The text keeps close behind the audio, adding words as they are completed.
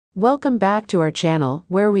Welcome back to our channel,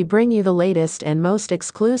 where we bring you the latest and most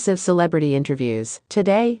exclusive celebrity interviews.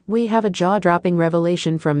 Today, we have a jaw-dropping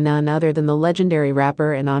revelation from none other than the legendary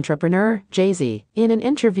rapper and entrepreneur, Jay-Z. In an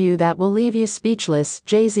interview that will leave you speechless,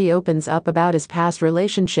 Jay-Z opens up about his past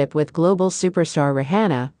relationship with global superstar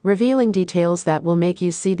Rihanna, revealing details that will make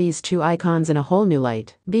you see these two icons in a whole new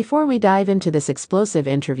light. Before we dive into this explosive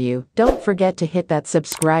interview, don't forget to hit that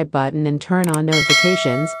subscribe button and turn on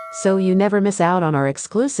notifications, so you never miss out on our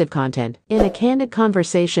exclusive content. In a candid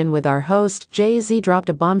conversation with our host, Jay-Z dropped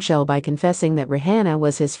a bombshell by confessing that Rihanna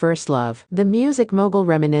was his first love. The music mogul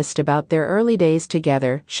reminisced about their early days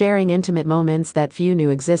together, sharing intimate moments that few knew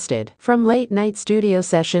existed. From late-night studio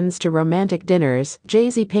sessions to romantic dinners,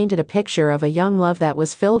 Jay-Z painted a picture of a young love that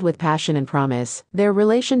was filled with passion and promise. Their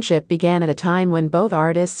relationship began at a time when both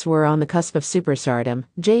artists were on the cusp of superstardom.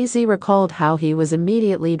 Jay-Z recalled how he was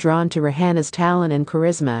immediately drawn to Rihanna's talent and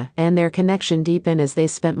charisma, and their connection deepened as they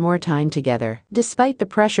spent more time together. Despite the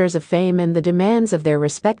pressures of fame and the demands of their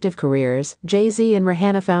respective careers, Jay-Z and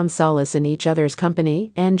Rihanna found solace in each other's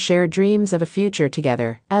company and shared dreams of a future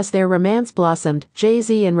together. As their romance blossomed,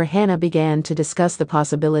 Jay-Z and Rihanna began to discuss the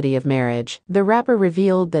possibility of marriage. The rapper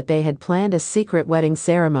revealed that they had planned a secret wedding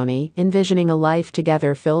ceremony, envisioning a life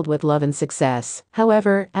together filled with love and success.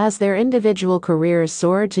 However, as their individual careers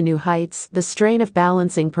soared to new heights, the strain of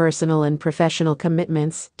balancing personal and professional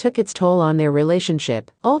commitments took its toll on their relationship.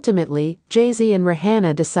 Ultimately, Jay-Z and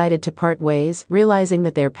Rihanna decided to part ways, realizing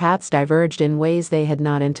that their paths diverged in ways they had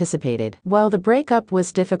not anticipated. While the breakup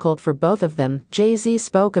was difficult for both of them, Jay-Z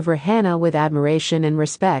spoke of Rihanna with admiration and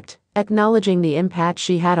respect, acknowledging the impact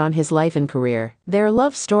she had on his life and career. Their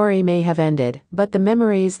love story may have ended, but the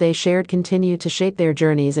memories they shared continue to shape their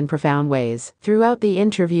journeys in profound ways. Throughout the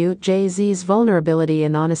interview, Jay-Z's vulnerability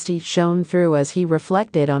and honesty shone through as he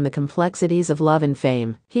reflected on the complexities of love and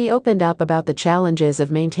fame. He opened up about the challenges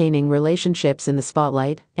of maintaining relationships in the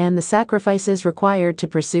spotlight, and the sacrifices required to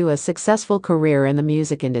pursue a successful career in the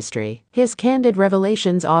music industry. His candid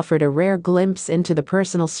revelations offered a rare glimpse into the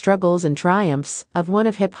personal struggles and triumphs of one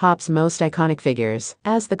of hip-hop's most iconic figures.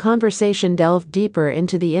 As the conversation delved deeper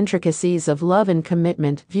into the intricacies of love and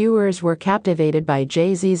commitment, viewers were captivated by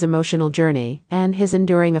Jay-Z's emotional journey and his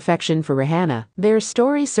enduring affection for Rihanna. Their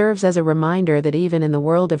story serves as a reminder that even in the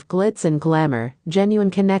world of glitz and glamour,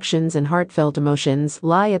 genuine connections and heartfelt emotions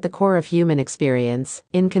lie at the core of human experience.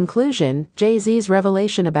 In conclusion, Jay-Z's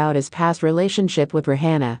revelation about his past relationship with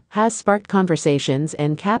Rihanna has sparked conversations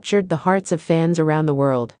and captured the hearts of fans around the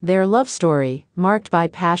world. Their love story, marked by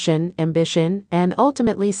passion, ambition, and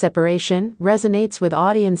ultimately separation, resonates with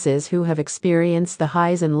audiences who have experienced the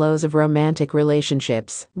highs and lows of romantic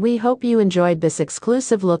relationships. We hope you enjoyed this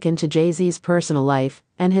exclusive look into Jay-Z's personal life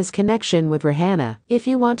and his connection with Rihanna. If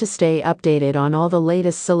you want to stay updated on all the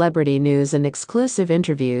latest celebrity news and exclusive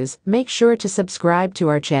interviews, make sure to subscribe to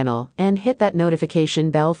our channel and hit that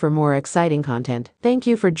notification bell for more exciting content. Thank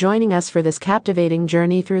you for joining us for this captivating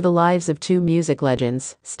journey through the lives of two music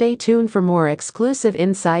legends. Stay tuned for more exclusive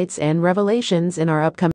insights and revelations in our upcoming